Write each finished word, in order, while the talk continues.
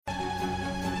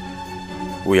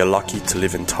We are lucky to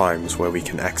live in times where we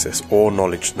can access all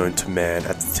knowledge known to man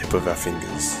at the tip of our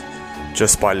fingers.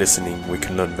 Just by listening, we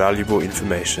can learn valuable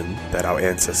information that our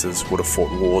ancestors would have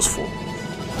fought wars for.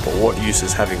 But what use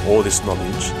is having all this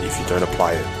knowledge if you don't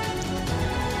apply it?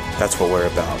 That's what we're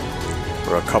about.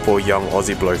 We're a couple of young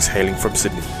Aussie blokes hailing from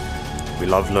Sydney. We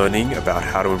love learning about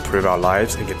how to improve our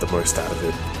lives and get the most out of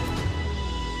it.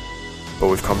 But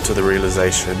we've come to the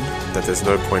realization that there's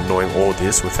no point knowing all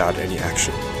this without any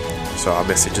action. So our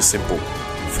message is simple.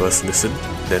 First listen,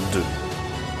 then do.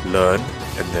 Learn,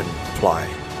 and then apply.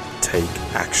 Take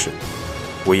action.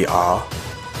 We are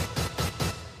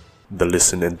the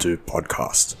Listen and Do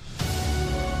podcast.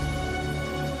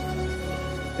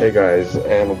 Hey guys,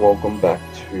 and welcome back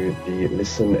to the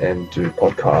Listen and Do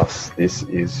podcast. This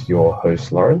is your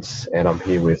host Lawrence, and I'm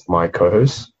here with my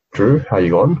co-host Drew. How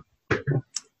you going?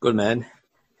 Good, man.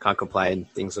 Can't complain.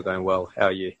 Things are going well. How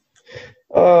are you?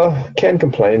 Can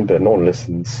complain, but no one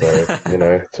listens, so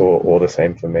it's all the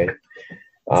same for me.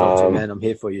 Talk to me, man. I'm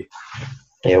here for you.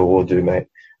 Yeah, we'll do, mate.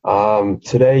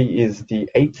 Today is the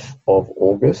 8th of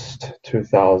August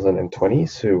 2020,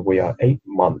 so we are 8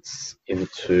 months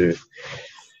into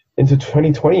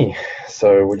 2020.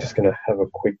 So we're just gonna have a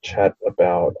quick chat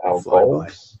about our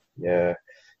goals, and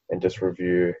just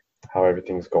review how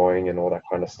everything's going and all that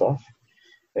kind of stuff.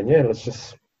 And let's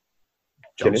just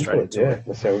Jump get straight into it. it.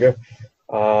 Let's see how we go.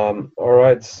 All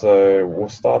right, so we'll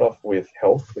start off with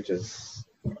health, which is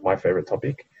my favorite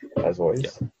topic, as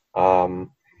always.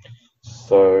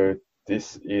 So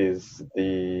this is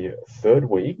the third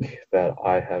week that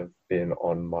I have been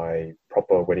on my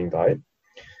proper wedding diet.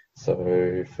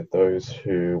 So for those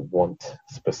who want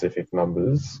specific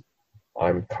numbers,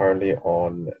 I'm currently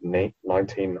on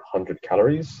 1,900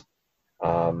 calories,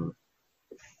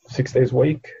 6 days a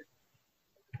week,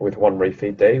 with one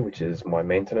refeed day, which is my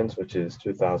maintenance, which is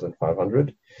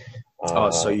 2,500.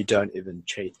 So you don't even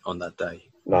cheat on that day?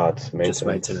 No, it's maintenance. Just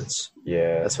maintenance.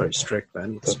 Yeah. That's very strict,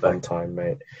 man. It's a fun time,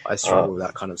 mate. I struggle with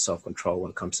that kind of self-control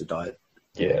when it comes to diet.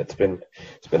 Yeah, it's been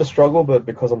a struggle, but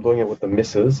because I'm doing it with the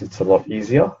missus, it's a lot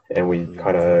easier, and we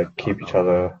kind of keep each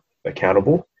other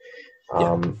accountable.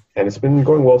 And it's been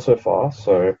going well so far.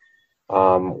 So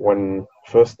when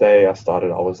first day I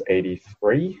started, I was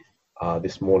 83.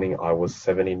 This morning I was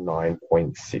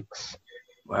 79.6.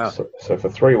 Wow. So for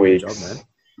 3 weeks. Good job, man.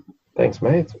 Thanks,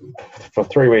 mate. For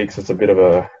 3 weeks, it's a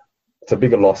bigger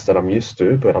loss than I'm used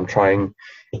to, but I'm trying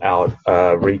out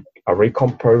a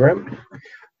recomp program.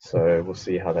 So we'll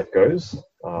see how that goes.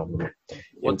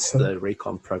 What's the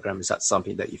recomp program? Is that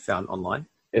something that you found online?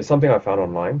 It's something I found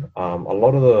online. A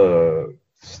lot of the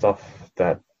stuff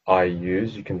that I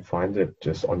use, you can find it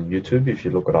just on YouTube if you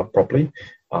look it up properly.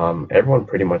 Everyone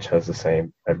pretty much has the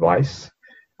same advice.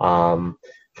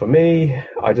 For me,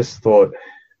 I just thought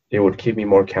it would keep me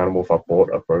more accountable if I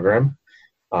bought a program.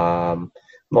 I'm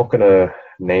not going to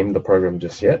name the program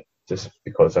just yet, just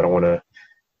because I don't want to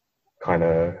kind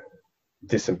of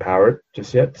disempower it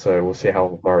just yet. So we'll see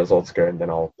how my results go, and then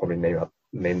I'll probably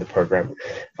name the program.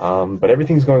 But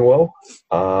everything's going well.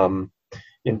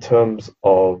 In terms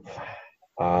of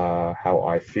how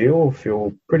I feel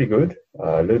pretty good,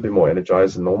 a little bit more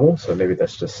energized than normal. So maybe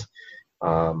that's just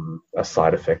a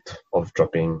side effect of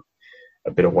dropping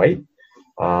a bit of weight.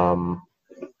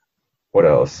 What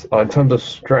else? In terms of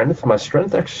strength, my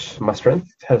strength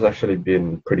has actually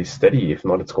been pretty steady. If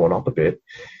not, it's gone up a bit,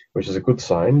 which is a good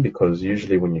sign, because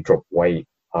usually when you drop weight,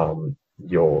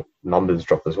 your numbers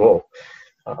drop as well.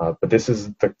 But this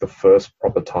is the first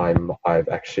proper time I've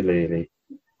actually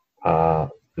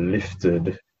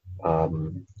lifted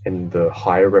in the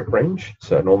higher rep range.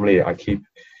 So normally I keep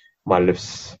my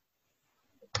lifts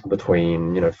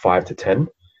between 5 to 10,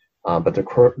 but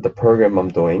the program I'm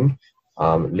doing,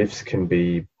 lifts can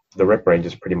be, the rep range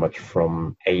is pretty much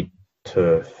from 8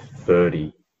 to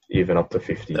 30, even up to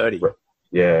 50. 30?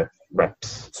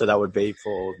 Reps. So that would be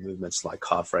for movements like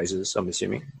calf raises, I'm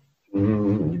assuming?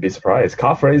 You'd be surprised.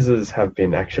 Calf raises have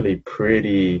been actually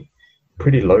pretty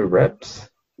low reps,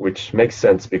 which makes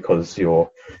sense because your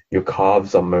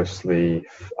calves are mostly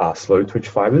slow twitch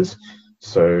fibers.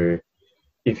 So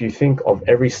if you think of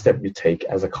every step you take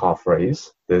as a calf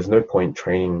raise, there's no point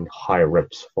training higher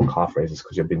reps for calf raises,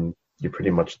 because you're pretty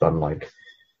much done like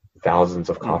thousands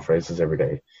of calf raises every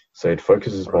day. So it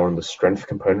focuses more on the strength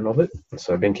component of it.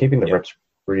 So I've been keeping the reps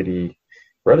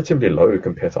relatively low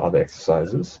compared to other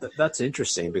exercises. That's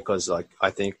interesting, because I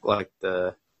think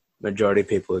the majority of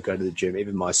people who go to the gym,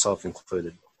 even myself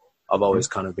included, I've always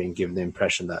kind of been given the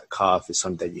impression that calf is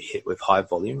something that you hit with high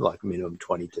volume, like minimum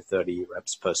 20 to 30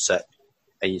 reps per set,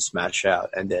 and you smash out.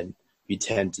 And then you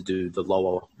tend to do the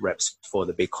lower reps for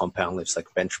the big compound lifts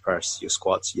like bench press, your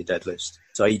squats, your deadlifts.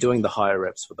 So are you doing the higher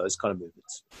reps for those kind of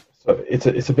movements? So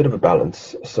it's a bit of a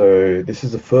balance. So this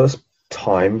is the first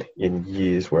time in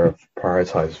years where I've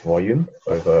prioritized volume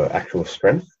over actual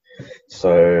strength.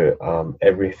 So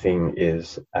everything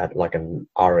is at like an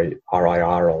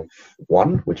RIR of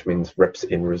 1, which means reps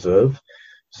in reserve.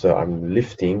 So I'm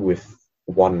lifting with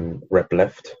 1 rep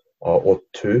left or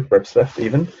 2 reps left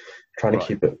even, trying to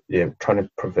keep it, trying to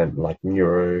prevent like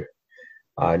neuro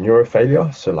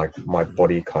failure. So like my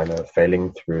body kind of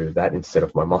failing through that instead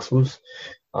of my muscles.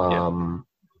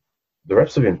 The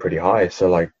reps have been pretty high. So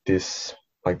like this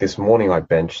morning I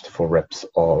benched for reps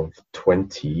of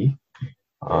 20.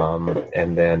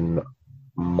 And then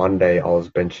Monday I was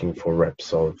benching for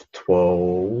reps of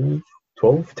 10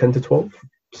 to 12.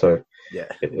 So yeah,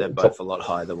 they're both a lot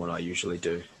higher than what I usually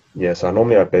do. Yeah, so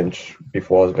normally I bench,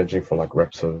 before I was benching for like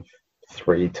reps of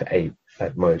 3 to 8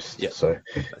 at most. Yeah, so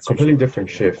that's completely different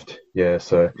shift. Yeah,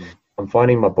 so I'm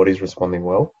finding my body's responding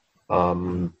well.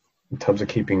 In terms of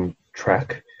keeping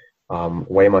track,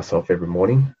 weigh myself every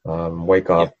morning, wake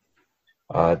up,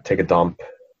 take a dump,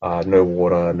 no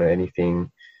water, no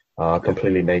anything,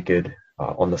 completely naked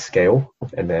on the scale.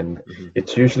 And then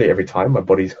it's usually every time my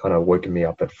body's kind of woken me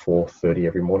up at 4:30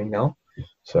 every morning now.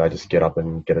 So I just get up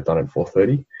and get it done at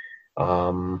 4:30.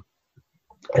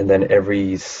 And then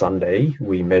every Sunday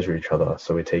we measure each other.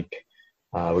 So we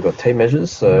we've got tape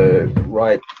measures. So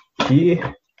right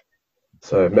here,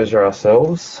 so measure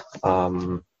ourselves,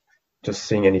 just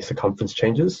seeing any circumference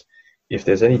changes. If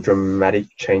there's any dramatic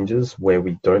changes where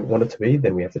we don't want it to be,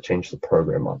 then we have to change the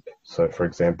program up. So for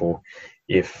example,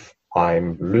 if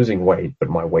I'm losing weight, but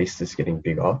my waist is getting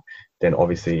bigger, then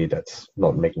obviously that's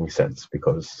not making sense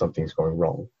because something's going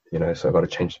wrong, so I've got to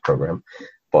change the program.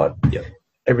 But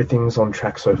everything's on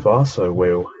track so far. So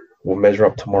we'll measure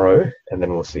up tomorrow and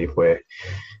then we'll see if we're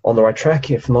on the right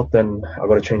track. If not, then I've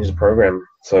got to change the program.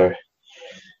 So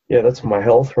yeah, that's my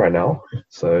health right now.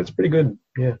 So it's pretty good.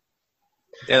 Yeah.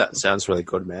 Yeah, that sounds really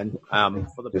good, man.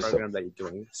 For the program that you're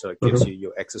doing, so it gives you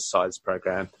your exercise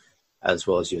program as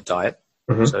well as your diet.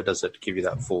 So does it give you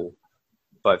that full,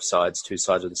 both sides, 2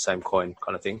 sides of the same coin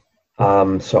kind of thing?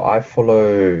 So I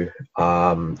follow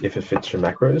if it fits your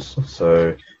macros.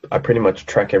 So I pretty much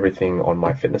track everything on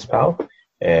MyFitnessPal,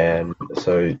 and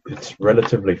so it's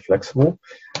relatively flexible.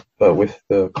 But with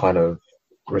the kind of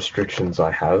restrictions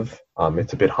I have,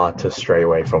 it's a bit hard to stray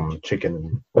away from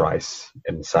chicken, rice,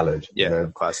 and salad.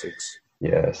 Classics.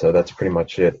 Yeah, so that's pretty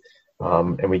much it.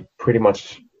 And we pretty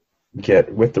much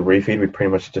get, with the refeed, we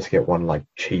pretty much just get one like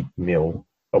cheat meal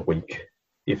a week,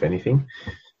 if anything.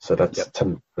 So that's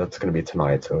going to be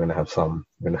tonight. So we're going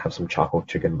to have some charcoal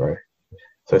chicken, bro.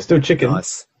 So still chicken.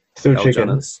 Nice. Still El chicken.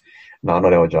 Janas. No,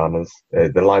 not El Janas.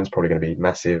 The line's probably going to be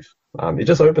massive. It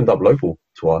just opened up local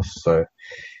to us. So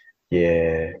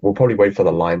yeah, we'll probably wait for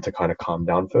the line to kind of calm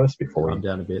down first before calm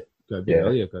down a bit. Go a bit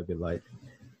early or go a bit late?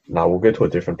 No, we'll go to a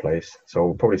different place. So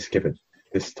we'll probably skip it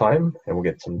this time and we'll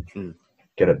get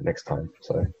it next time.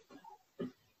 So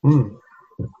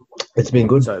it's been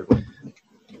good.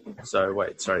 So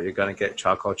wait, sorry, you're going to get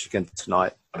charcoal chicken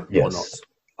tonight or not?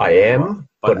 I am,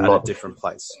 but at not a different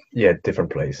place. Yeah,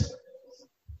 different place.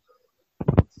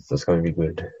 So it's going to be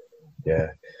good. Yeah.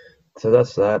 So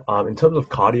that's that. In terms of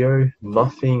cardio,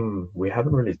 nothing. We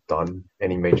haven't really done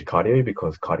any major cardio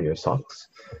because cardio sucks,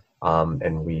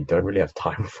 and we don't really have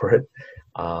time for it.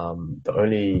 The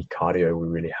only cardio we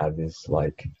really have is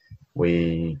like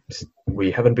we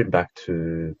haven't been back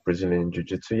to Brazilian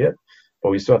Jiu-Jitsu yet, but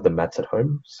we still have the mats at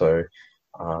home. So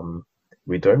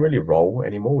we don't really roll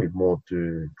anymore. We more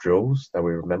do drills that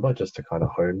we remember just to kind of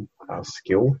hone our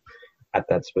skill at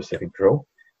that specific drill.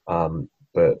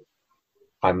 But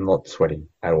I'm not sweating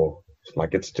at all.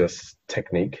 Like it's just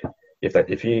technique,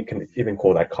 if you can even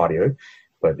call that cardio,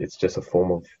 but it's just a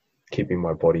form of keeping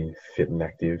my body fit and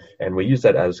active. And we use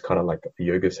that as kind of like a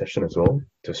yoga session as well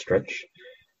to stretch,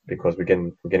 because we're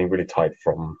getting really tight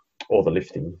from all the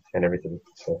lifting and everything.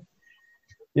 So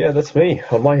yeah, that's me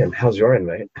on my end. How's your end,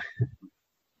 mate?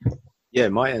 Yeah,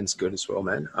 my end's good as well,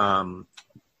 man.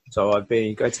 So I've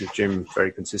been going to the gym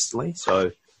very consistently.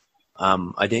 So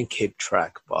I didn't keep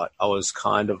track, but I was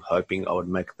kind of hoping I would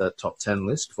make the top 10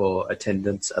 list for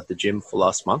attendance at the gym for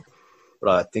last month. But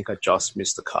I think I just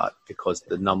missed the cut because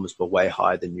the numbers were way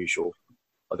higher than usual.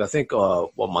 Like I think,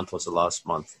 what month was the last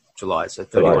month? July, so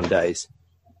 31 days.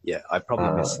 Yeah, I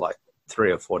probably missed like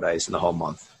 3 or 4 days in the whole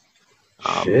month.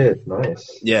 Shit,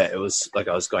 nice. Yeah, it was like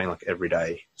I was going like every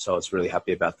day. So I was really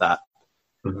happy about that.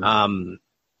 Mm-hmm.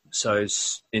 So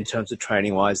in terms of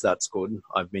training wise, that's good.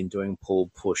 I've been doing pull,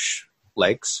 push,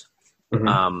 legs.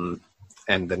 Mm-hmm.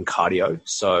 and then cardio.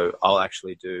 So I'll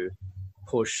actually do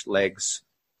push legs,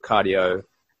 cardio,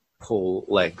 pull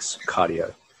legs,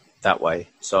 cardio that way.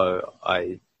 So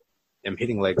I am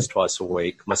hitting legs twice a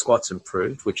week. My squats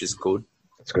improved, which is good.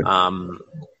 That's good.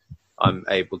 I'm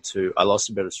able to, I lost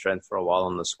a bit of strength for a while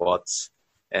on the squats,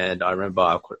 and I remember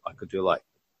I could do like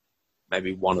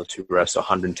maybe 1 or 2 reps,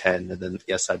 110. And then,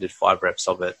 yes, I did 5 reps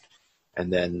of it.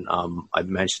 And then I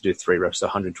managed to do 3 reps,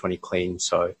 120 clean.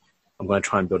 So I'm going to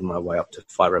try and build my way up to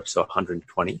 5 reps,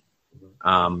 120.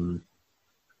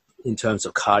 In terms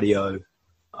of cardio,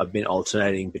 I've been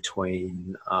alternating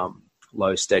between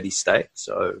low steady state,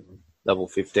 so level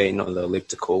 15 on the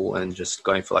elliptical, and just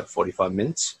going for like 45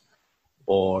 minutes,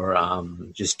 or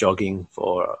just jogging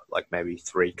for like maybe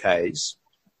 3Ks.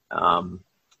 And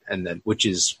then, which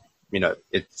is,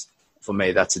 it's, for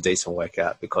me, that's a decent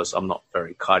workout because I'm not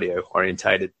very cardio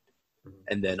orientated.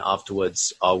 And then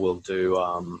afterwards I will do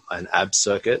an ab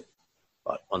circuit,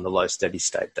 but on the low steady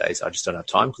state days, I just don't have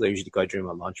time because I usually go during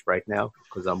my lunch break now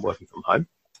because I'm working from home.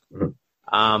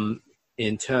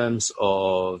 In terms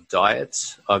of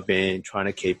diets, I've been trying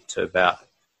to keep to about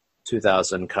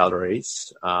 2,000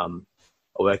 calories. I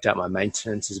worked out my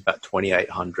maintenance is about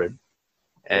 2,800,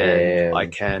 and I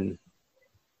can,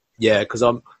 because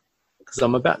I'm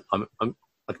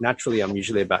like, naturally I'm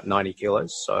usually about 90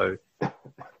 kilos. So,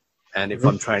 and if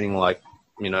I'm training like,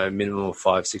 minimum of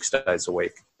 5-6 days a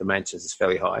week, the maintenance is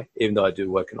fairly high, even though I do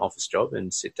work an office job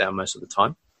and sit down most of the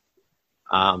time.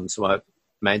 So my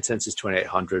maintenance is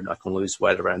 2,800. I can lose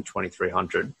weight around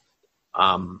 2,300.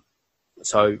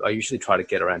 So I usually try to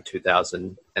get around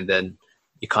 2,000, and then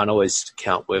you can't always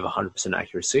count with 100%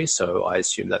 accuracy. So I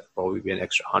assume that probably be an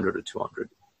extra 100 or 200.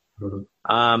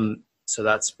 So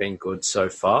that's been good so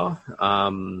far.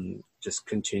 Just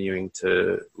continuing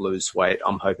to lose weight.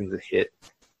 I'm hoping to hit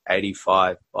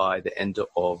 85 by the end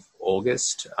of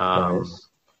August. Nice.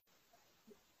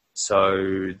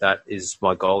 So that is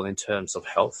my goal in terms of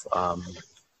health.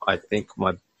 I think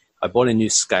I bought a new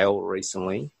scale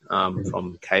recently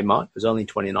from Kmart. It was only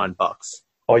 $29.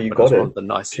 Oh, you got it? The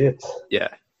nice, shit. Yeah.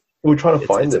 We were trying to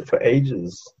find it for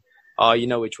ages. Oh, you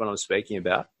know which one I'm speaking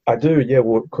about? I do, yeah.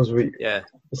 Well, because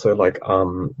so like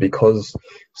because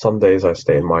some days I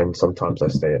stay in mine, sometimes I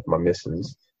stay at my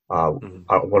missus. I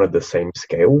wanted the same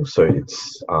scale, so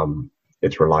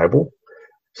it's reliable,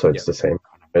 so it's the same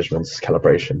measurements,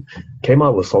 calibration.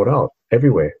 Kmart was sold out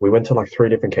everywhere. We went to like 3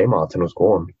 different Kmarts and it was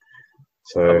gone.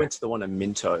 So I went to the one in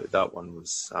Minto. That one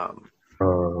was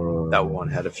that one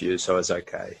had a few, so it was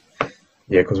okay.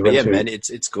 Yeah, because man,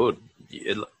 it's good.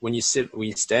 When you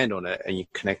stand on it and you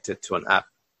connect it to an app,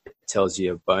 it tells you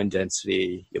your bone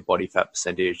density, your body fat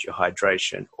percentage, your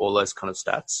hydration, all those kind of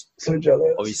stats. So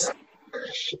jealous. Obviously,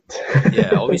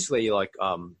 obviously, like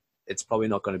it's probably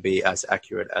not going to be as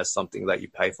accurate as something that you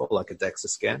pay for, like a DEXA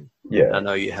scan. Yeah, I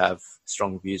know you have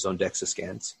strong views on DEXA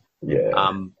scans. Yeah.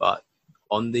 But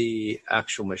on the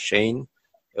actual machine,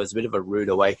 it was a bit of a rude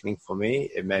awakening for me.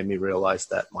 It made me realize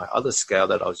that my other scale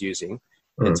that I was using,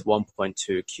 it's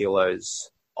 1.2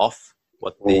 kilos off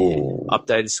what the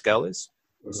updated scale is.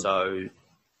 So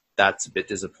that's a bit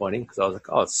disappointing because I was like,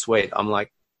 oh, it's sweet. I'm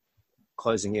like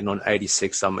closing in on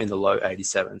 86. I'm in the low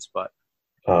 87s, but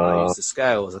I used the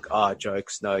scale. I was like, oh,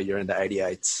 jokes. No, you're in the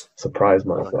 88s. Surprise,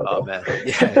 motherfucker. Like, oh, man.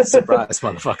 Yeah, surprise,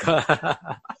 motherfucker.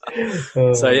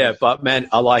 So, yeah, but, man,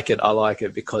 I like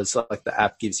it because, like, the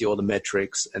app gives you all the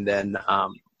metrics, and then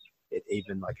it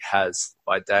even, like, has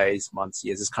by days, months,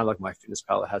 years. It's kind of like My Fitness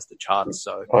Pal. It has the charts.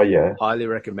 So, highly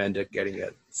recommend getting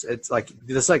it. It's like,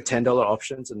 there's, like, $10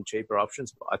 options and cheaper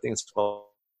options, but I think it's well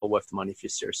worth the money if you're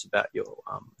serious about your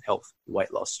health,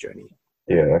 weight loss journey.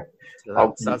 Yeah.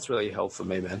 So that's really helpful for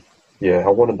me, man. Yeah,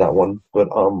 I wanted that one, but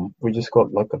we just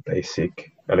got like a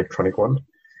basic electronic one.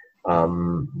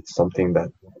 It's something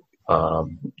that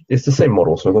it's the same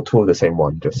model, so we got 2 of the same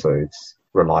one, just so it's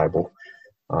reliable.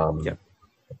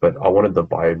 But I wanted the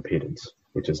bioimpedance,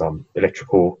 which is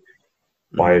electrical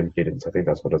bioimpedance. I think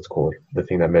that's what it's called. The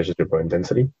thing that measures your bone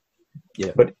density.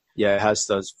 Yeah. But yeah, it has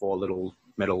those 4 little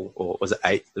metal, or was it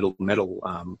 8 little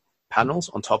metal panels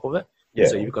on top of it. Yeah.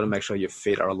 So you've got to make sure your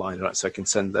feet are aligned right so it can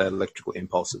send the electrical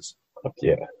impulses.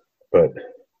 Yeah, but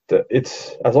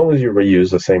it's as long as you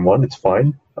reuse the same one, it's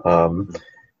fine.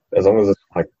 As long as it's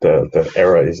like the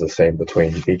error is the same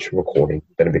between each recording,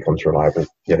 then it becomes reliable.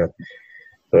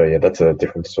 So yeah, that's a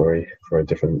different story for a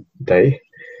different day.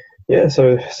 Yeah,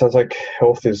 so it sounds like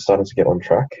health is starting to get on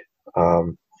track.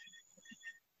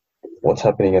 What's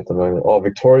happening at the moment? Oh,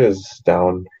 Victoria's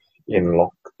down in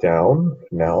lockdown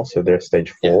now, so they're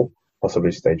stage 4.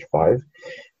 Possibly stage 5.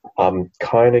 I'm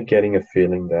kind of getting a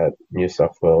feeling that New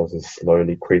South Wales is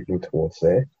slowly creeping towards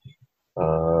there.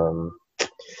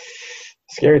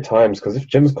 scary times, because if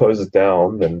gyms closes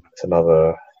down, then it's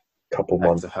another couple Back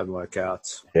months. to home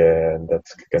workouts. Yeah, and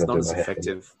that's It's gonna not do as my head in.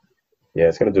 effective. Yeah,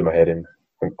 it's gonna do my head in.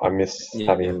 I miss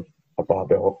Yeah. having a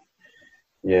barbell.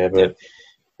 Yeah, Yeah.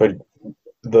 but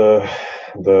the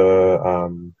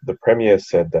premier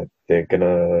said that they're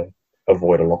gonna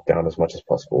avoid a lockdown as much as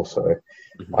possible. So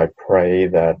Mhm. I pray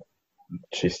that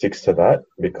she sticks to that,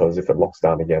 because if it locks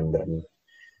down again, then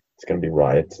it's gonna be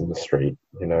riots in the street.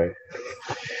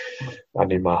 I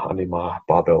need my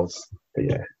barbells. But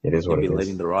yeah, it is what You'll be it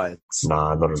leading is. the riots.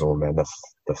 Nah, not at all, man.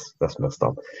 That's messed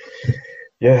up.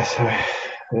 Yeah. So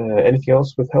anything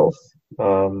else with health?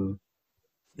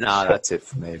 Nah, that's it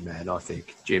for me, man. I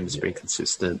think gym's been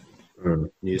consistent.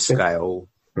 Mm, New scale.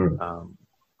 mm,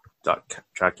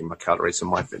 Tracking my calories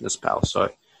on MyFitnessPal. So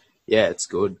yeah, it's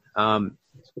good.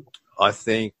 I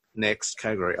think next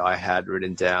category I had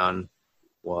written down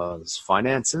was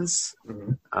finances.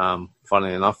 mhm,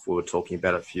 Funnily enough, we were talking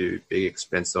about a few big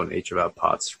expenses on each of our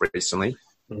parts recently.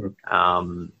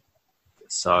 mhm.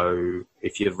 So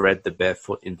if you've read The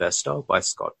Barefoot Investor by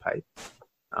Scott Pape,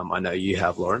 I know you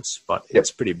have, Lawrence, but Yep.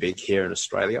 it's pretty big here in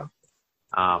Australia.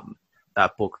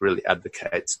 That book really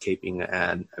advocates keeping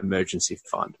an emergency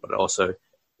fund, but it also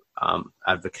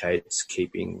advocates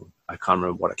keeping, I can't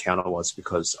remember what account it was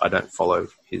because I don't follow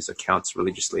his accounts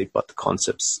religiously, but the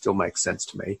concepts still make sense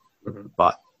to me. Mhm.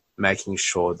 But making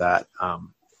sure that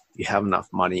you have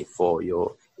enough money for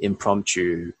your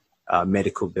impromptu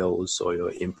medical bills or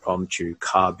your impromptu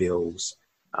car bills,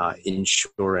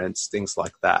 insurance, things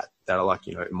like that, that are like,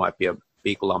 it might be a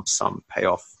big lump sum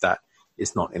payoff that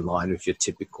is not in line with your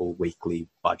typical weekly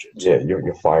budget. Yeah,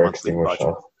 your fire Monthly extinguisher.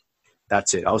 budget.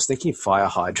 That's it. I was thinking fire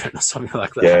hydrant or something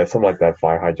like that. Yeah, something like that.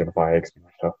 Fire hydrant, fire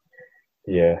extinguisher.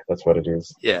 Yeah, that's what it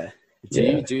is. Yeah. Do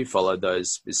Yeah. you follow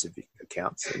those specific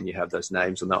accounts and you have those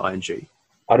names on the ING?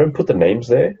 I don't put the names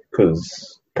there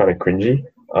because kind of cringy.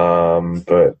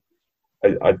 But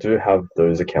I do have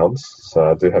those accounts.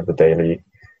 So I do have the daily.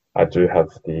 I do have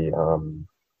the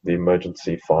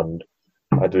emergency fund.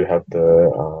 I do have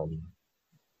the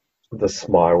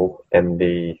Smile and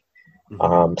the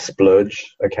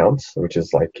splurge accounts, which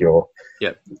is like your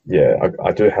Yep.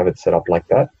 I do have it set up like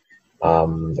that.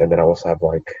 And then I also have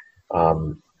like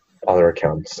other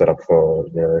accounts set up for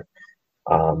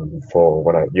for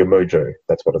when your Mojo,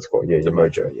 that's what it's called. Yeah, your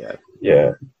Mojo. Yeah.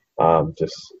 Yeah.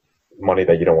 Just money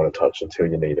that you don't want to touch until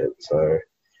you need it. So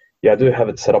yeah, I do have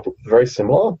it set up very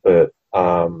similar, but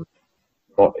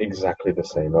not exactly the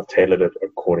same. I've tailored it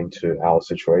according to our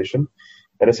situation,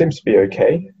 and it seems to be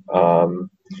okay.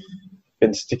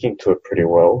 Been sticking to it pretty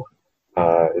well.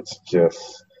 It's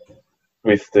just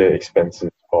with the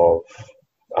expenses of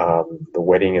the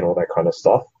wedding and all that kind of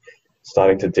stuff,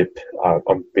 starting to dip.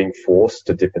 I'm being forced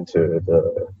to dip into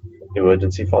the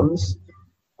emergency funds,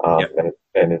 and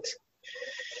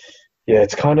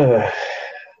it's kind of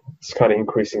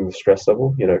increasing the stress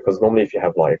level, because normally if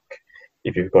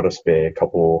you've got to spare a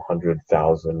couple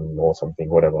 100,000 or something,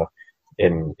 whatever,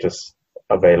 in just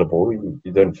available, you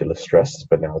don't feel as stressed.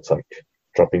 But now it's like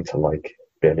dropping to like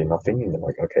barely nothing, and you're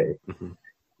like, okay,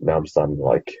 now I'm starting to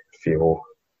like feel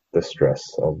the stress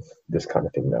of this kind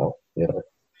of thing now,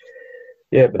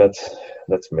 Yeah, but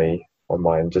that's me on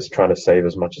mine. Just trying to save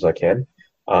as much as I can.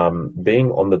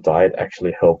 Being on the diet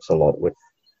actually helps a lot with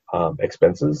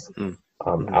expenses.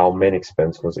 Our main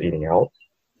expense was eating out.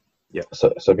 Yeah.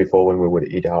 So before, when we would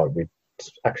eat out, we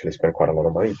actually spent quite a lot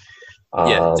of money.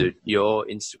 Yeah, dude, your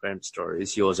Instagram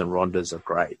stories, yours and Rhonda's are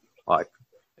great. Like,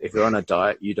 if you're on a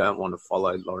diet, you don't want to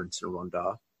follow Lawrence and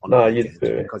Rhonda on a weekend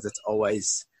because it's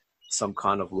always some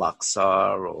kind of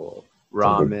laksa or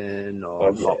ramen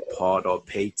or hot pot or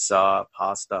pizza,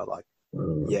 pasta. Like,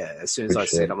 as soon as I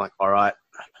see it, I'm like, all right,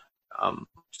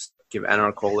 just give Anna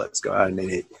a call. Let's go out and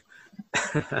eat.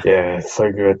 Yeah, it's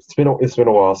so good. It's been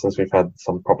a while since we've had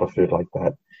some proper food like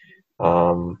that.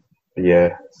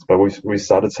 But we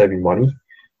started saving money,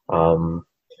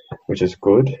 which is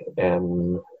good,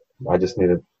 and I just need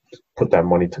to put that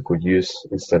money to good use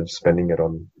instead of spending it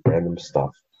on random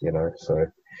stuff, So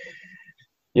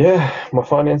yeah, my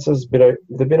finances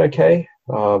they've been okay.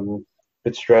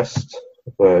 Bit stressed,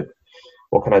 but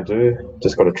what can I do?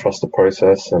 Just got to trust the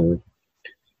process, and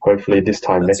hopefully this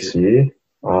time next year,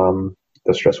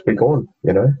 the stress will be gone.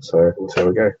 So we'll see how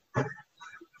we go.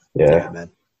 Yeah,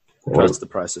 man. Trust the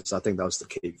process. I think that was the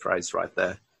key phrase right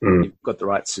there. You've got the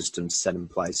right systems set in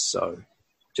place, so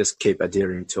just keep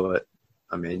adhering to it.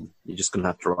 I mean, you're just going to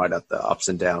have to ride out the ups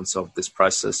and downs of this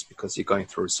process because you're going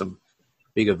through some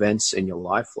big events in your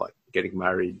life, like getting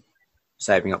married,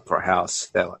 saving up for a house.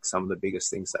 They're like some of the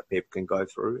biggest things that people can go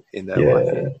through in their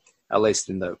life, at least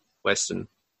in the Western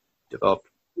developed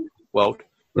world.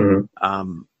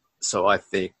 Mm-hmm. So I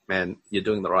think, man, you're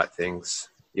doing the right things.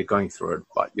 You're going through it,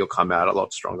 but you'll come out a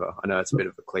lot stronger. I know it's a bit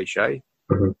of a cliche,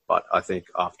 but I think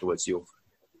afterwards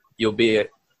you'll be,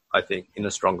 I think, in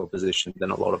a stronger position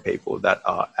than a lot of people that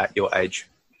are at your age.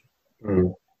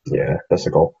 Yeah, that's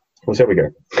the goal. We'll see how we go.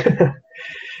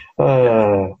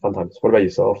 Fun times. What about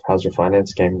yourself? How's your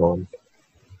finance game going?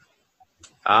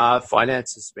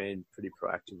 Finance has been pretty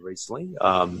proactive recently.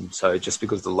 So just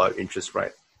because of the low interest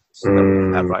rate that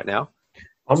we have right now.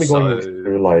 Aren't we going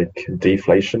through like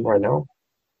deflation right now?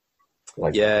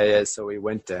 Like, yeah. So we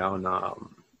went down. I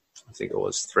think it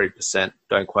was 3%.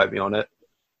 Don't quote me on it.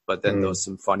 But then there was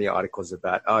some funny articles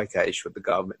about, okay, should the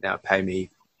government now pay me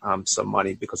some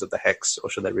money because of the HEX, or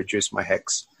should they reduce my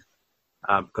HEX?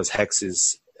 Because HEX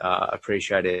is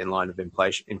appreciated in line of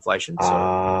inflation. So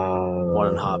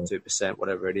 1.5%, 2%,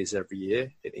 whatever it is every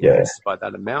year, it increases by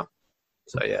that amount.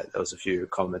 So yeah, there was a few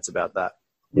comments about that.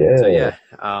 Yeah. So yeah,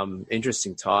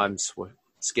 interesting times,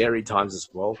 scary times as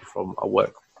well from a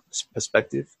work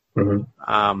perspective.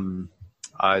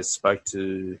 I spoke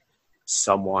to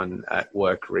someone at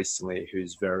work recently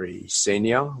who's very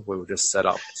senior. We were just set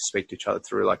up to speak to each other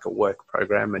through like a work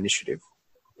program initiative.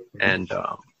 And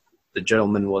the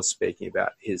gentleman was speaking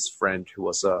about his friend who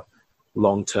was a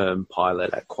long-term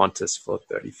pilot at Qantas for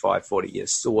 35, 40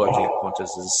 years, still working at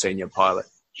Qantas as a senior pilot.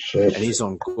 Shit. And he's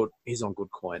on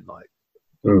good coin. Like,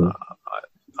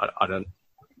 I don't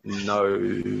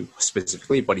know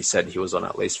specifically, but he said he was on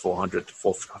at least 400 to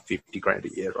 450 grand a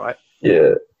year, right?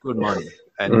 Yeah. Good money.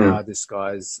 And now this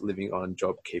guy's living on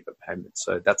JobKeeper payments.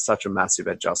 So that's such a massive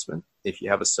adjustment if you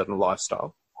have a certain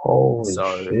lifestyle. Holy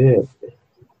shit.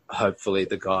 Hopefully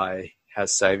the guy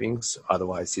has savings.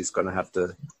 Otherwise, he's going to have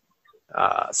to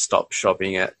stop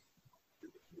shopping at,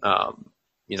 so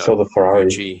the Ferrari.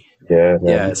 Gucci.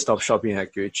 Yeah, stop shopping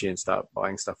at Gucci and start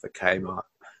buying stuff at Kmart.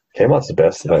 Kmart's the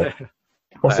best, man.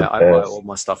 I buy all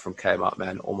my stuff from Kmart,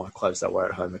 man. All my clothes I wear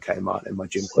at home are Kmart, and my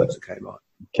gym clothes are Kmart.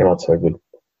 Kmart's so good.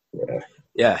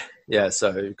 Yeah.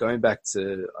 So going back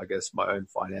to, I guess, my own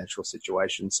financial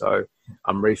situation. So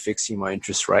I'm refixing my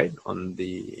interest rate on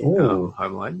the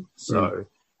home loan. So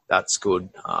that's good.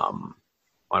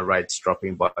 My rate's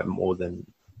dropping by more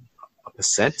than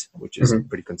 1%, which is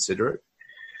pretty considerate.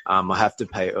 I have to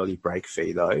pay early break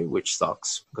fee though, which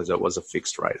sucks because it was a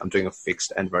fixed rate. I'm doing a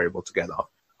fixed and variable together,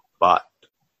 but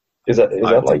is that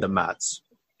like the maths?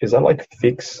 Is that like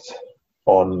fixed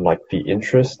on like the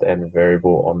interest and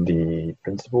variable on the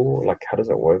principal? Like, how does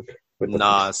it work?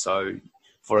 So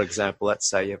for example, let's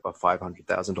say you have a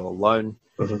 $500,000 loan.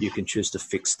 You can choose to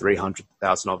fix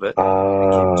 300,000 of it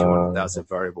and keep 200,000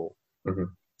 variable.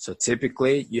 So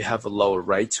typically you have a lower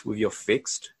rate with your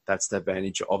fixed. That's the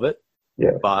advantage of it.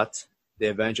 Yeah. But the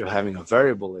advantage of having a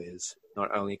variable is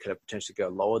not only could it potentially go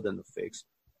lower than the fixed,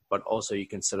 but also you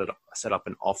can set up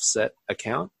an offset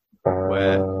account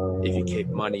where if you keep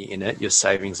money in it, your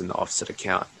savings in the offset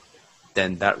account,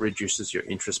 then that reduces your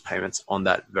interest payments on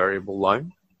that variable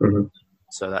loan.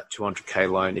 So that 200K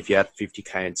loan, if you had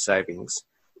 50K in savings,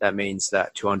 that means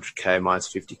that 200K minus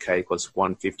 50K equals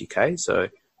 150K. So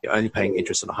you're only paying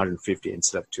interest on 150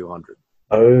 instead of 200.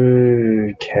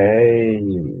 Okay.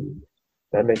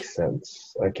 That makes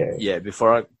sense. Okay. Yeah,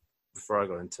 before I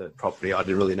got into property, I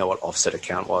didn't really know what offset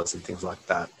account was and things like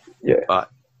that. Yeah. But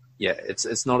yeah,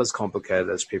 it's not as complicated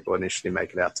as people initially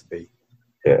make it out to be.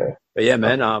 Yeah. But yeah,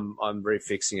 man, I'm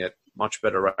refixing it. Much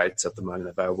better rates at the moment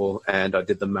available, and I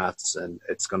did the maths, and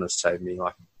it's going to save me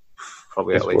like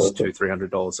probably at least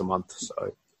 $200-300 a month.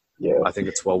 So yeah, I think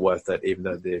it's well worth it, even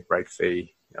though the break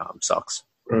fee sucks.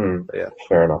 Yeah,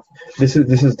 fair enough. This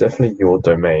is definitely your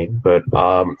domain, but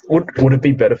would it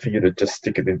be better for you to just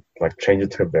stick it in, like change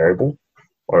it to a variable,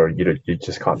 or you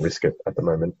just can't risk it at the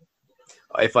moment?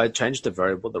 If I change the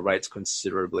variable, the rate's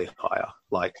considerably higher.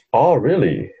 Like, oh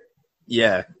really?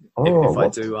 Yeah.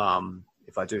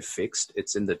 If I do fixed,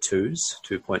 it's in the 2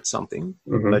 point something.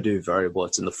 If I do variable,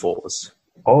 it's in the 4s.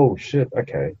 Oh shit!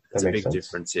 Okay, that's a big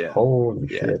difference. Yeah. Holy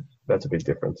shit, that's a big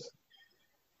difference.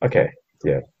 Okay,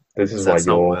 yeah. This is that's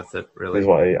why not worth it, really. This is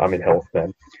why I'm in health,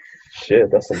 man.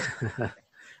 Shit, that's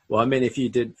Well, I mean, if you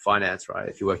did finance, right?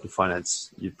 If you work in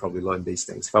finance, you'd probably learn these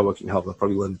things. If I work in health, I'll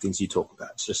probably learn the things you talk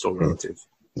about. It's just all relative.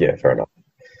 Yeah, fair enough.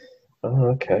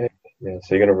 Oh, okay. Yeah,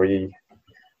 so you're gonna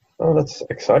Oh, that's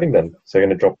exciting then. So you're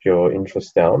gonna drop your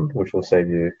interest down, which will save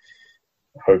you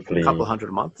hopefully a couple $100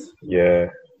 a month. Yeah,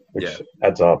 which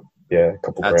adds up. Yeah, a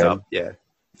couple adds grand. Up. Yeah,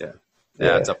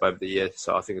 adds up over the year.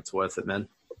 So I think it's worth it, man.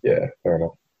 Yeah, fair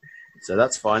enough. So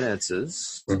that's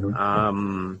finances.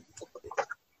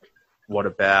 What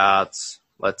about,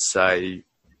 let's say,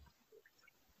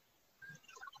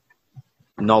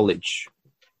 knowledge?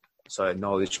 So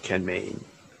knowledge can mean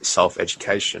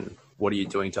self-education. What are you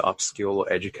doing to upskill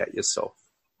or educate yourself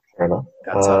Fair enough.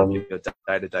 outside of your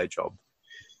day-to-day job?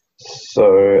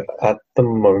 So at the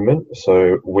moment,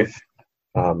 with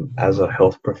as a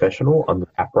health professional under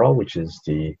APRA, which is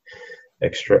the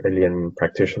Australian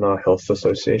Practitioner Health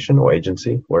Association or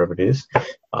agency, wherever it is,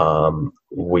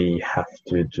 we have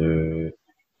to do,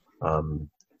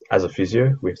 as a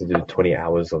physio, we have to do 20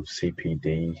 hours of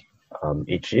CPD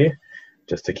each year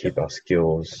just to keep our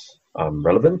skills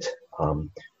relevant.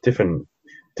 Different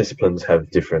disciplines have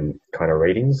different kind of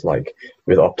ratings. Like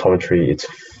with optometry, it's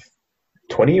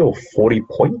 20 or 40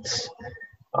 points.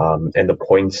 And the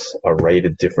points are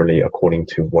rated differently according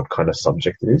to what kind of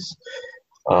subject it is.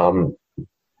 Pardon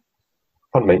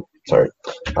me, sorry.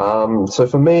 So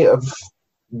for me,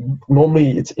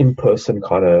 normally it's in-person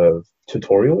kind of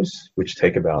tutorials, which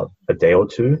take about a day or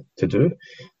two to do.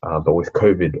 But with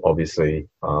COVID, obviously,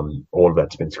 all of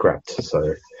that's been scrapped.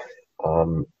 So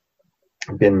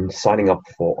I've been signing up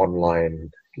for online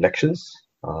lectures.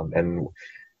 And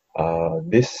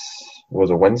this was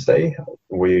a Wednesday.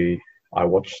 I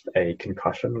watched a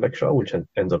concussion lecture, which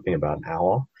ends up being about an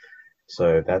hour.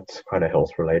 So that's kind of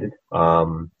health related.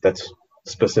 That's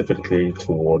specifically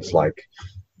towards like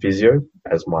physio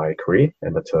as my career,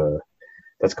 and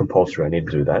that's compulsory. I need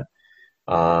to do that.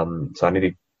 So I need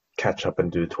to catch up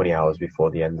and do 20 hours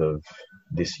before the end of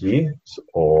this year,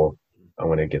 or I'm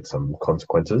going to get some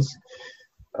consequences.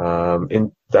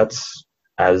 That's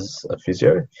as a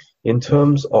physio. In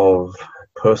terms of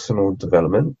personal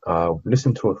development,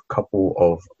 listened to a couple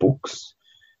of books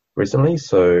recently.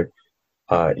 So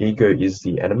Ego is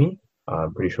the Enemy.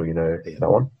 I'm pretty sure you know that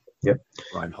one. Yep.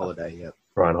 Ryan Holiday, yep.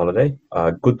 Ryan Holiday.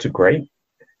 Good to Great.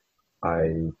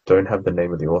 I don't have the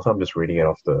name of the author. I'm just reading it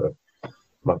off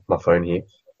my phone here.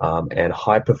 And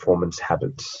High Performance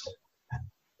Habits.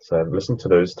 So I've listened to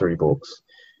those 3 books.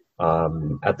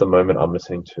 At the moment, I'm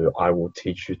listening to I Will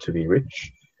Teach You to Be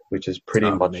Rich, which is pretty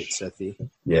much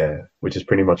which is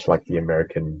pretty much like the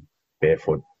American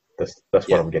Barefoot. That's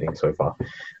what I'm getting so far.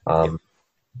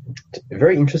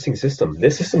 Very interesting system.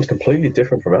 Their system is completely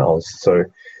different from ours. So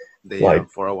the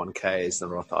 401ks, the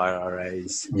Roth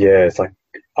IRAs. Yeah, it's like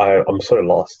I'm so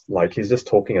lost. Like he's just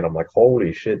talking, and I'm like,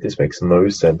 holy shit, this makes no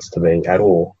sense to me at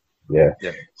all. Yeah.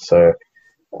 So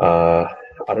I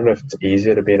don't know if it's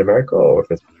easier to be in America or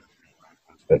if it's,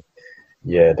 but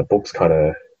yeah, the books kind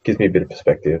of gives me a bit of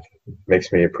perspective,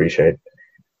 makes me appreciate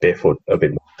barefoot a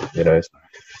bit more, you know.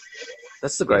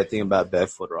 That's the great thing about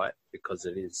barefoot, right? Because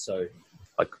it is so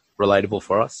like relatable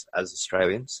for us as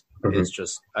Australians. Mm-hmm. It's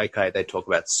just, okay, they talk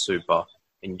about super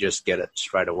and you just get it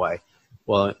straight away.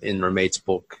 Well, in Ramit's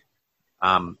book,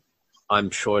 I'm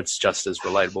sure it's just as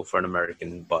relatable for an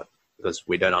American, but because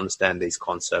we don't understand these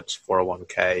concepts,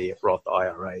 401k, Roth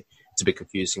IRA, it's a bit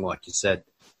confusing, like you said.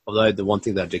 Although the one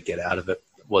thing that I did get out of it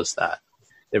was that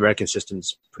the American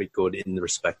system's pretty good in the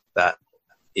respect that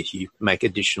if you make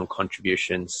additional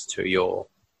contributions to your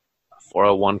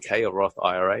 401k or Roth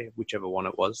IRA, whichever one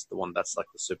it was, the one that's like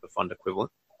the super fund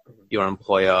equivalent, your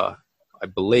employer, I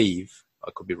believe,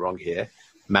 I could be wrong here,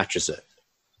 matches it.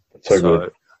 That's so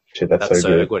good. Shit, that's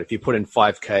so good. If you put in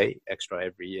 5k extra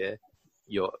every year,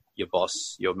 your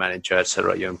boss, your manager,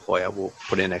 etc., your employer will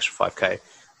put in an extra 5k.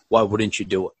 Why wouldn't you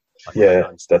do it?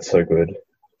 That's so good.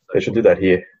 They should do that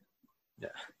here. Yeah.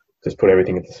 Just put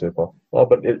everything into super. Oh,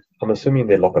 but I'm assuming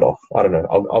they lock it off. I don't know.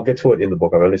 I'll get to it in the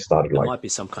book. I've only started There might be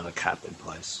some kind of cap in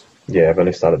place. Yeah, I've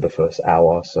only started the first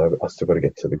hour, so I still got to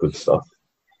get to the good stuff.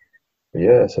 But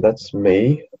yeah, so that's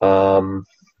me.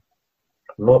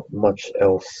 Not much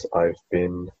else I've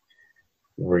been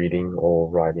reading or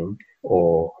writing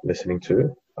or listening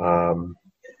to. A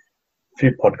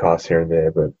few podcasts here and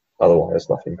there, but otherwise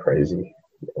nothing crazy.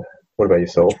 Yeah. What about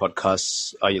yourself? Which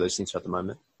podcasts are you listening to at the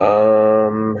moment?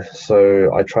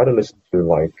 So I try to listen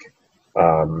to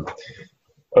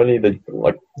only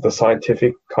the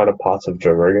scientific kind of parts of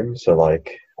Joe Rogan. So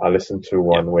like I listened to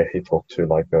one where he talked to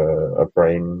like a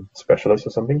brain specialist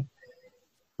or something.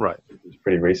 Right. It's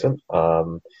pretty recent.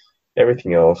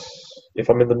 Everything else, if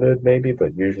I'm in the mood, maybe,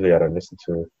 but usually I don't listen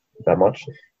to that much.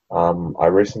 I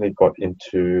recently got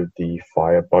into the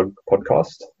Firebug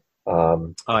podcast.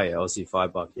 Aussie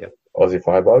Firebug, yeah. Aussie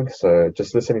Firebug. So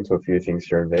just listening to a few things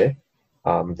here and there.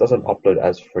 Doesn't upload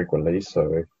as frequently,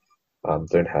 so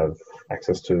don't have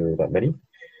access to that many.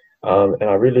 And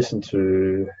I re-listened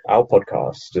to our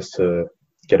podcast just to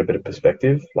get a bit of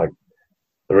perspective. Like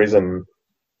the reason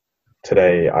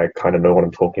today I kind of know what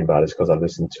I'm talking about is because I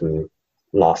listened to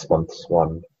last month's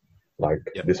one,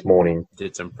 this morning.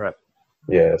 Did some prep.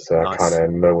 Yeah, so nice. I kind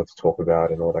of know what to talk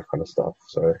about and all that kind of stuff.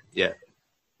 So yeah,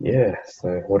 Yeah.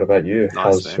 So, what about you? Nice,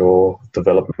 How's man. your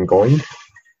development going?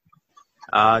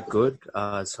 Good.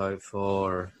 So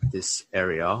for this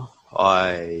area,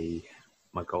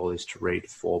 my goal is to read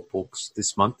 4 books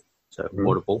this month. So Mhm.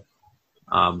 Audible.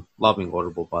 Loving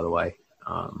Audible, by the way.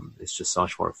 It's just so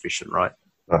much more efficient, right?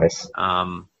 Nice.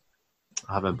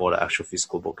 I haven't bought an actual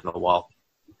physical book in a while.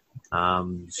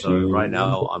 So right Hmm.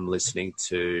 now I'm listening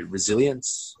to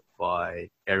Resilience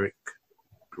by Eric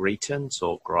Greitens.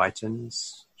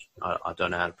 I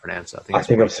don't know how to pronounce it. I think I it's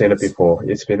think I've seen it Greitens. before.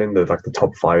 It's been in the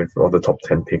top 5 or the top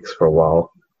 10 picks for a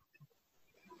while.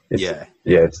 It's Yeah,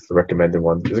 yeah, yeah. it's the recommended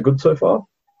one. Is it good so far?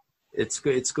 It's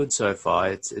good. It's good so far.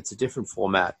 It's a different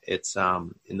format. It's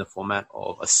in the format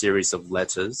of a series of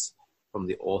letters from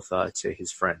the author to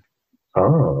his friend.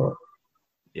 Ah,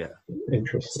 Yeah. So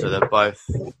interesting.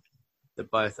 they're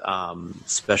both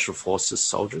special forces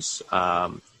soldiers,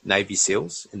 Navy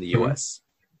SEALs in the Mhm. US.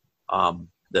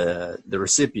 The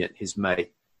recipient, his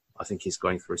mate, I think he's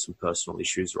going through some personal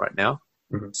issues right now.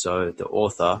 Mhm. So the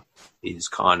author is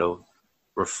kind of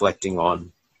reflecting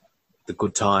on the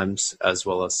good times as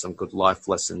well as some good life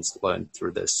lessons learned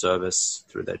through their service,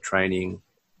 through their training,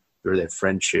 through their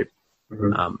friendship,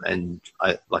 Mhm. and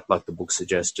I like the book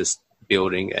suggests, just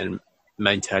building and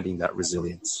maintaining that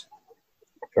resilience.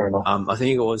 Fair enough.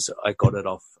 I got it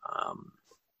off.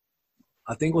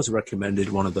 I think it was recommended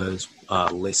one of those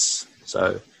lists.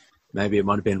 So maybe it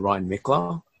might have been Ryan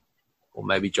Mickler or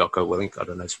maybe Jocko Willink. I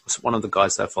don't know. It's one of the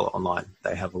guys that I follow online.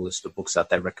 They have a list of books that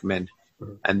they recommend.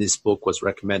 Mhm. And this book was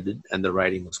recommended and the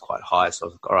rating was quite high. So I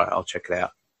was like, all right, I'll check it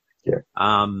out. Yeah.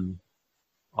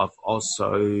 I've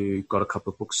also got a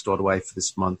couple of books stored away for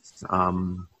this month.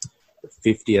 The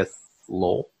 50th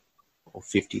Law or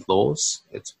 50 Laws.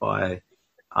 It's by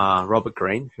Robert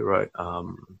Greene, who wrote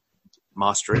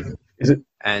Mastery. Is it?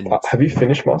 And Have you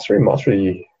finished Mastery?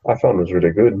 Mastery, I found was really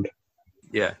good.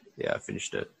 yeah, I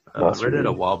finished it. I read it a Mastery.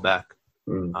 while back.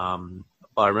 Mm.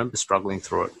 But I remember struggling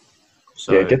through it.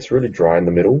 Yeah, it So gets really dry in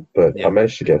the middle, but I yeah.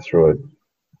 managed to get through it.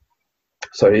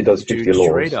 So he does 50 Did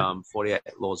you read laws. 48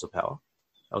 Laws of Power?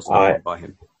 That was another I one by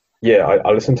him. Yeah,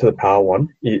 I listened to the Power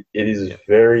one. It is Yeah.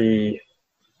 very.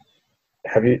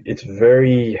 It's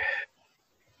very.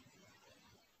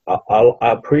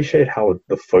 I appreciate how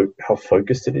how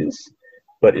focused it is,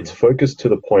 but it's focused to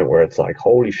the point where it's like,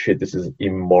 holy shit, this is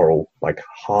immoral, like Yeah,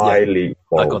 highly I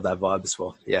immoral. got that vibe as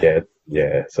well. Yeah. Yeah,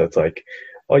 yeah. So it's like,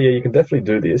 oh yeah, you can definitely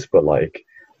do this, but like,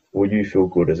 will you feel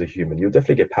good as a human? You'll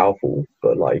definitely get powerful,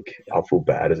 but like, Yeah. I'll feel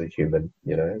bad as a human,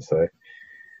 you know. So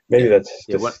maybe Yeah. that's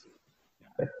Yeah. just.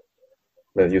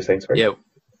 No, you're saying sorry? Yeah.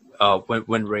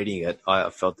 When reading it, I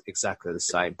felt exactly the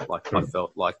same. Like I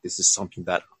felt like this is something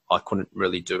that I couldn't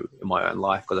really do in my own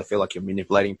life because I feel like you're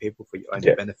manipulating people for your own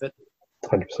Yeah, benefit.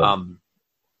 100%.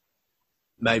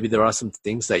 Maybe there are some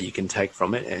things that you can take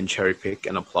from it and cherry pick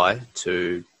and apply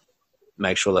to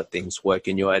make sure that things work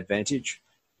in your advantage.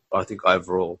 But I think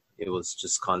overall, it was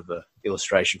just kind of an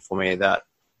illustration for me that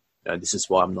this is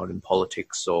why I'm not in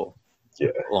politics or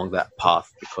Yeah, along that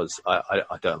path because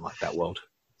I don't like that world.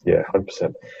 yeah,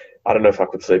 100%. I don't know if I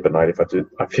could sleep at night if I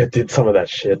did some of that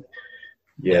shit.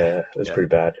 Yeah, Yeah, it's yeah. pretty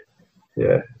bad.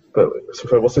 Yeah, but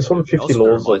so what's this one? It 50 also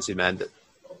laws of. reminds you, man, that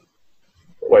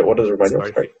Wait, what does it remind you of?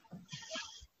 sorry.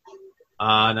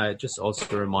 Sorry. No, it just also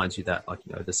reminds you that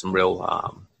there's some real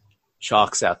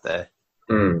sharks out there.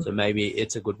 Mm, So maybe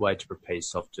it's a good way to prepare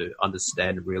yourself to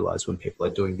understand and realize when people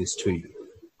are doing this to you.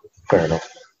 fair enough.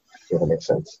 Yeah, that makes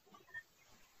sense.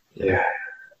 Yeah.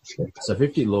 So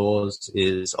 50 Laws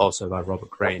is also by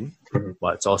Robert Greene,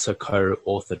 but it's also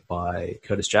co-authored by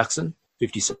Curtis Jackson,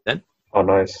 50 Cent. Oh,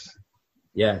 nice.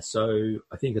 Yeah, so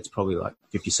I think it's probably like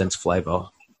 50 Cent's flavor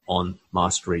on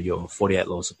Mastery or 48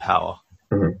 Laws of Power.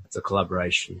 Mhm. It's a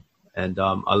collaboration. And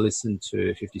I listened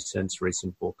to 50 Cent's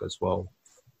recent book as well.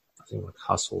 I think like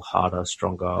Hustle Harder,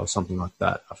 Stronger or something like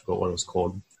that. I forgot what it was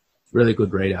called. Really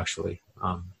good read, actually.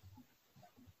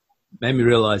 Made me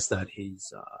realize that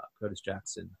Curtis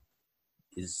Jackson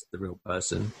is the real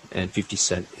person and 50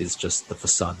 Cent is just the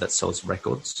facade that sells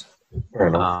records. Fair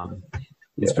enough.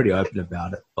 He's pretty open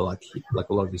about it, but like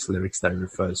a lot of his lyrics that he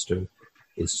refers to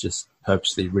is just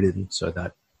purposely written so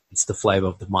that it's the flavor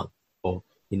of the month, or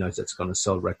he knows it's going to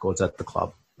sell records at the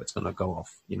club. It's going to go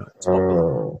off. It's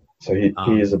popular. So he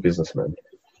is a businessman.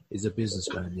 He's a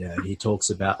businessman, yeah. He talks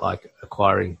about like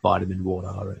acquiring vitamin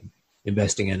water and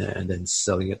investing in it and then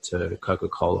selling it to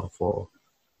Coca-Cola for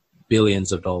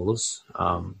billions of dollars.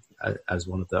 As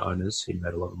one of the owners, he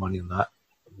made a lot of money on that.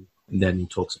 And then he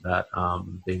talks about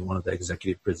being one of the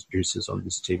executive producers on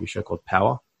this TV show called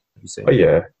Power. Have you seen Oh it?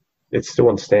 yeah, it's still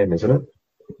on Stan, isn't it?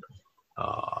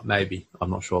 Maybe. I'm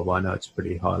not sure, but I know it's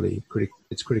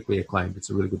it's critically acclaimed. It's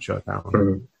a really good show, apparently.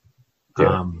 Mm.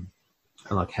 Yeah.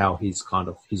 And like how he's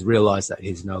realized that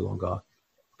he's no longer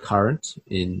current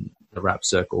in the rap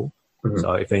circle. Mm-hmm.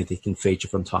 So if anything, he can feature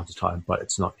from time to time, but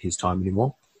it's not his time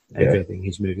anymore. And if anything,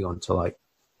 he's moving on to like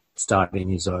starting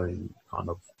his own kind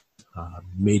of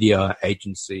media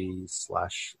agency /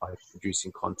 like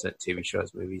producing content, TV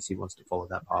shows, movies. He wants to follow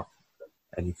that path,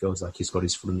 and he feels like he's got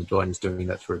his foot in the door and he's doing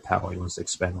that through power. He wants to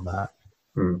expand on that.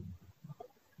 Mm.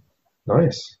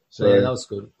 Nice. So yeah, that was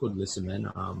good. Good listen,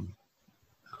 man.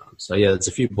 So yeah, there's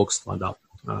a few books lined up.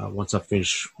 Once I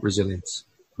finish Resilience,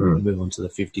 we'll move on to the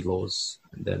 50 Laws,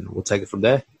 and then we'll take it from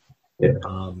there. Yeah.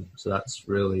 So that's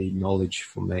really knowledge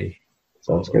for me.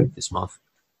 Sounds good. This month.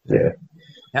 Yeah.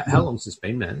 How long's this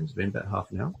been, man? It's been about half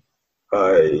an hour.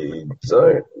 I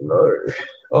don't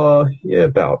know. Yeah,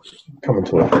 about coming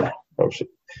to it. Oh shit.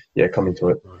 Yeah, coming to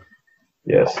it. Right.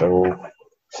 Yeah, so we'll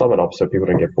sum it up so people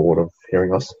don't get bored of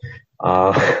hearing us.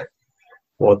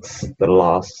 What's the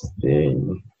last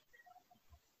thing?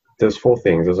 There's 4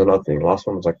 things. There's another thing. Last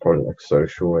one was like probably like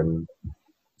social and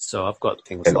So I've got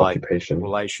things and like occupation.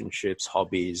 relationships,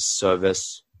 hobbies,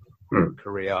 service,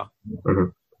 career. Mm-hmm.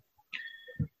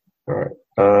 All right.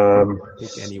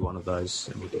 Pick any one of those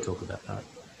and we can talk about that.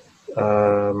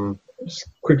 Just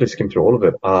quickly skim through all of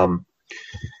it.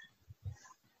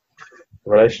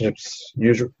 Relationships,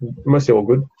 mostly all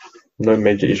good. No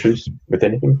major issues with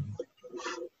anything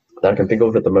that I can think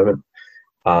of at the moment.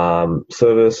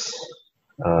 Service,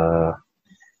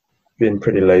 been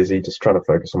pretty lazy, just trying to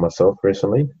focus on myself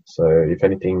recently. So if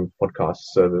anything, podcast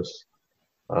service,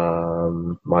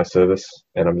 my service,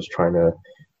 and I'm just trying to,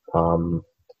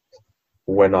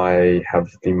 when I have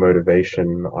the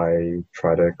motivation, I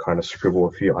try to kind of scribble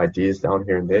a few ideas down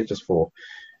here and there just for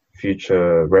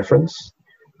future reference.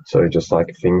 So just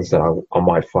like things that I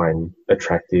might find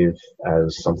attractive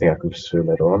as something I can pursue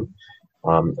later on.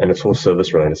 And it's all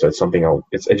service related, so it's something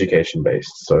it's education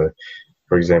based. So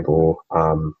for example,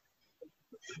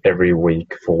 every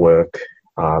week for work,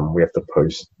 we have to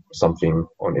post something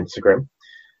on Instagram.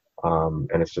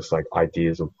 And it's just like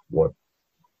ideas of what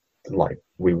like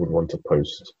we would want to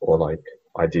post, or like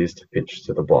ideas to pitch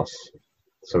to the boss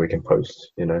so we can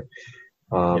post, you know.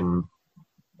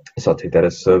 So I'll take that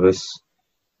as service.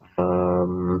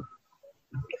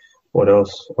 What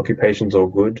else? Occupation's all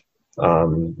good.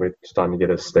 We're starting to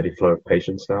get a steady flow of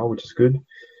patients now, which is good.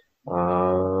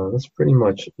 That's pretty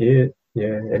much it.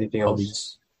 Yeah. Anything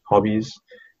else? Hobbies.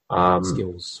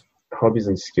 Skills. Hobbies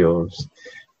and skills.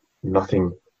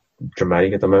 Nothing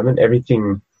dramatic at the moment.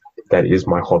 Everything that is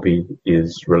my hobby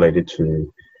is related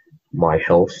to my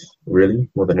health, really,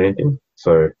 more than anything.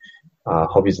 So,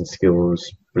 hobbies and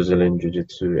skills, Brazilian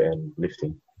Jiu-Jitsu and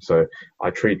lifting. So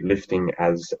I treat lifting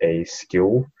as a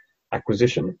skill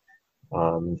acquisition.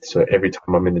 So every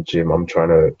time I'm in the gym, I'm trying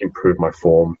to improve my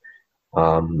form.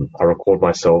 I record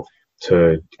myself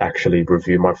to actually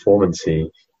review my form and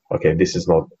see, okay, this is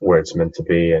not where it's meant to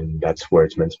be, and that's where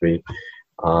it's meant to be.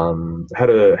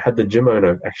 Had the gym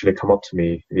owner actually come up to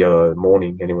me the other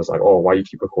morning, and he was like, "Oh, why you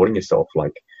keep recording yourself?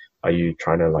 Like, are you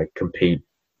trying to like compete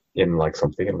in like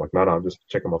something?" And I'm like, "No, I'm just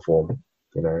checking my form,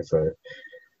 you know." So,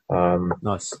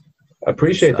 Nice. I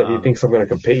appreciate that he thinks I'm going to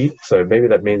compete. So maybe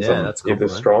that means I'm either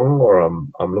strong or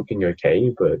I'm looking okay,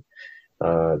 but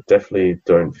definitely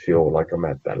don't feel like I'm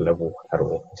at that level at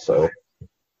all. So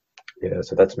yeah,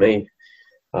 so that's me.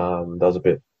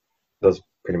 That was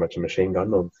pretty much a machine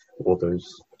gun of all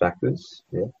those factors.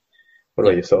 Yeah. What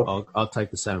about yourself? I'll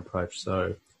take the same approach.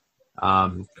 So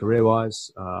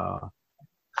career-wise,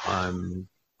 I'm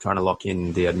trying to lock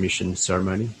in the admission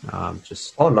ceremony.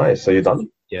 Oh, nice. So you're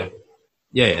done?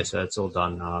 Yeah. So it's all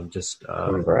done.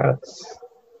 Congrats.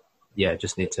 Yeah,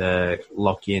 just need to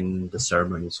lock in the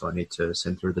ceremony. So I need to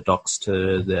send through the docs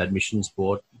to the admissions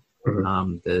board.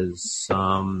 Mm-hmm. There's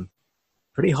some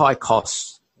pretty high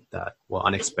costs that were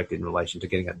unexpected in relation to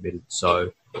getting admitted.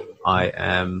 So I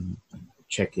am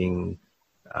checking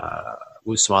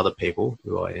with some other people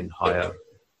who are in higher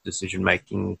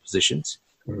decision-making positions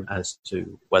as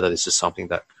to whether this is something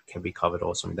that can be covered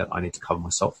or something that I need to cover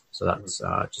myself. So that's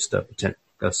just a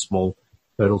small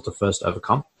hurdle to first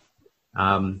overcome.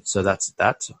 So that's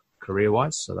that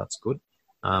career-wise. So that's good.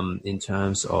 In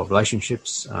terms of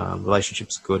relationships,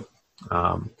 relationships good.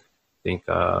 I think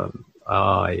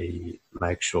I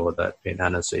make sure that me and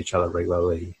Hannah see each other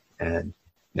regularly and,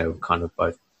 you know, kind of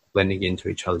both blending into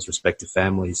each other's respective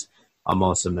families. I'm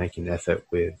also making an effort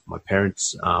with my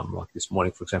parents. Like this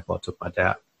morning, for example, I took my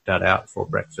dad out for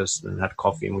breakfast and had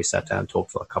coffee, and we sat down and talked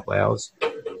for a couple of hours.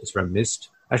 Just reminisced.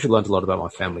 I actually learned a lot about my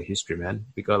family history, man.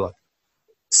 We go like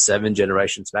 7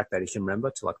 generations back that he can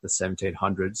remember to like the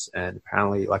 1700s. And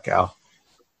apparently like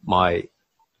my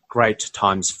great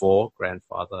times 4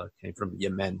 grandfather came from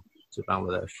Yemen to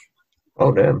Bangladesh.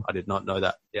 Oh, damn. I did not know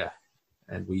that. Yeah.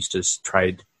 And we used to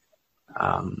trade,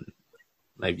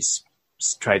 maybe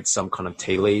trade some kind of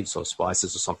tea leaves or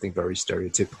spices or something very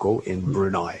stereotypical in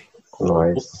Brunei.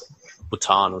 Nice.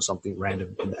 Bhutan or something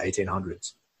random in the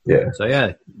 1800s. Yeah. So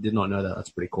yeah, did not know that. That's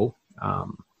pretty cool.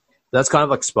 That's kind of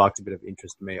like sparked a bit of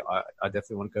interest in me. I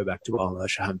definitely want to go back to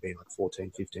Bangladesh. I haven't been like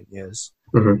 14, 15 years.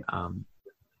 Mm-hmm.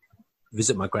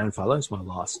 Visit my grandfather, who's my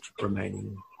last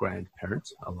remaining grandparent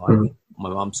alive, on my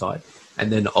mum's side.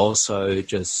 And then also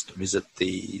just visit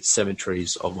the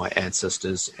cemeteries of my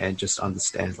ancestors and just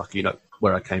understand, like, you know,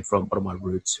 where I came from, what are my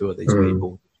roots, who are these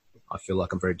people. I feel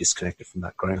like I'm very disconnected from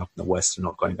that growing up in the West and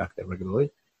not going back there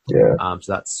regularly. Yeah.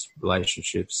 So that's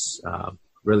relationships,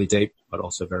 really deep, but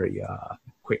also very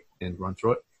quick and run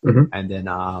through it. Mm-hmm. And then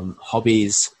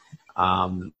hobbies.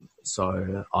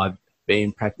 So I've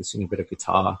been practicing a bit of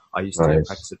guitar. I used to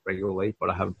practice it regularly, but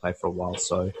I haven't played for a while.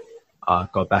 So I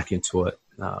got back into it.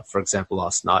 For example,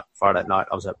 last night, Friday night,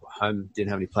 I was at home, didn't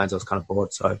have any plans. I was kind of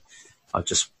bored. So I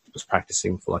just was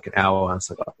practicing for like an hour. And I was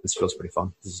like, oh, this feels pretty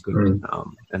fun. This is good.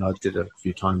 And I did it a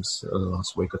few times the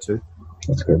last week or two.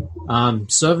 That's good.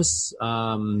 Service.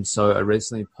 So I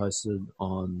recently posted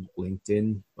on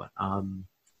LinkedIn, but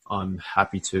I'm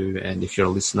happy to, and if you're a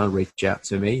listener, reach out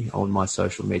to me on my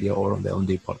social media or on the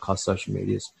L&D podcast social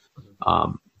medias.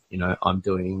 You know, I'm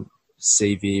doing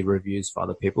CV reviews for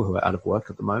other people who are out of work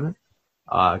at the moment.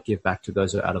 Give back to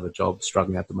those who are out of a job,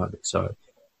 struggling at the moment. So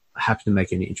happy to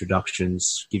make any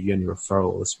introductions, give you any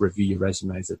referrals, review your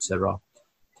resumes, etc.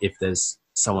 If there's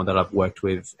someone that I've worked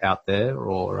with out there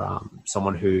or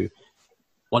someone who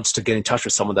wants to get in touch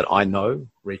with someone that I know,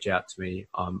 reach out to me.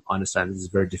 I understand this is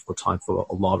a very difficult time for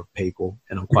a lot of people,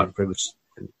 and I'm quite privileged,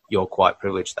 and you're quite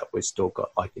privileged that we've still got,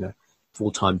 like, you know,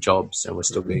 full-time jobs and we're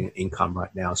still getting an income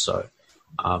right now. So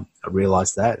I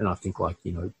realize that, and I think, like,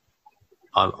 you know,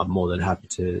 I'm more than happy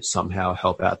to somehow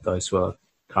help out those who are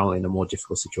currently in a more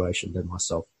difficult situation than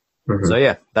myself. So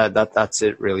yeah, that's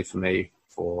it really for me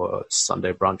for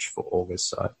Sunday Brunch for August.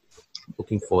 So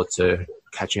looking forward to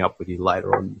catching up with you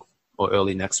later on, or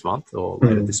early next month or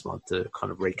later this month, to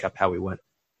kind of recap how we went.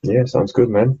 Yeah, sounds good,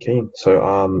 man. Keen. So,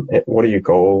 what are your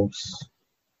goals?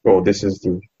 Well, this is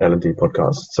the L&D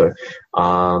podcast. So,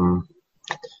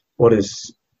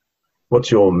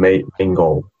 what's your main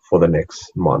goal for the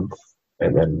next month?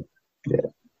 And then,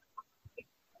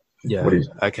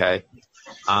 okay.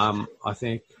 I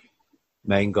think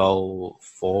main goal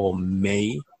for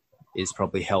me is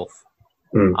probably health.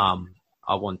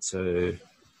 I want to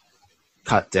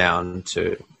cut down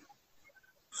to,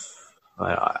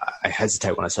 I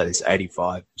hesitate when I say this,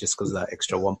 85, just because of that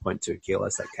extra 1.2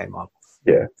 kilos that came up.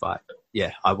 Yeah. But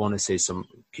yeah, I want to see some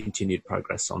continued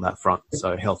progress on that front.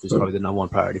 So health is probably the number one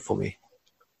priority for me.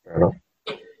 Fair enough.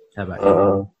 How about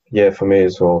you? Yeah, for me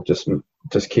as well. Just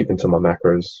keeping to my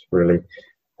macros, really.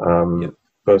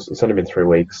 Because it's only been 3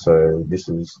 weeks, so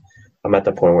I'm at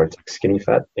that point where it's like skinny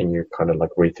fat, and you're kind of like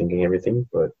rethinking everything.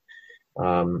 But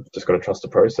just got to trust the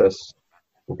process.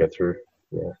 We'll get through.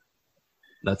 Yeah.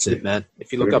 That's it, man.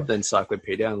 If you look up the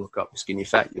encyclopedia and look up skinny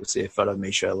fat, you'll see a photo of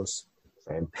me shirtless.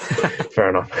 Same. Fair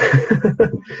enough.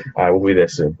 All right, we'll be there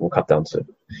soon. We'll cut down soon.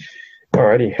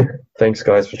 Alrighty. Thanks,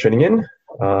 guys, for tuning in.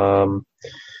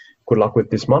 Good luck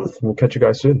with this month. We'll catch you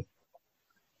guys soon.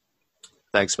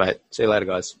 Thanks, mate. See you later,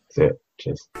 guys. See ya.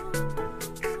 Cheers.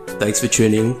 Thanks for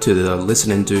tuning to the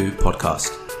Listen and Do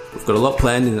podcast. We've got a lot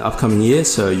planned in the upcoming year,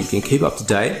 so you can keep up to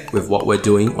date with what we're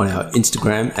doing on our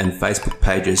Instagram and Facebook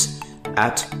pages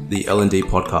at the L&D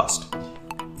podcast.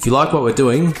 If you like what we're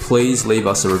doing, please leave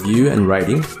us a review and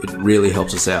rating. It really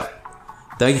helps us out.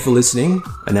 Thank you for listening,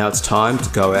 and now it's time to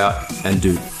go out and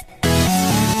do.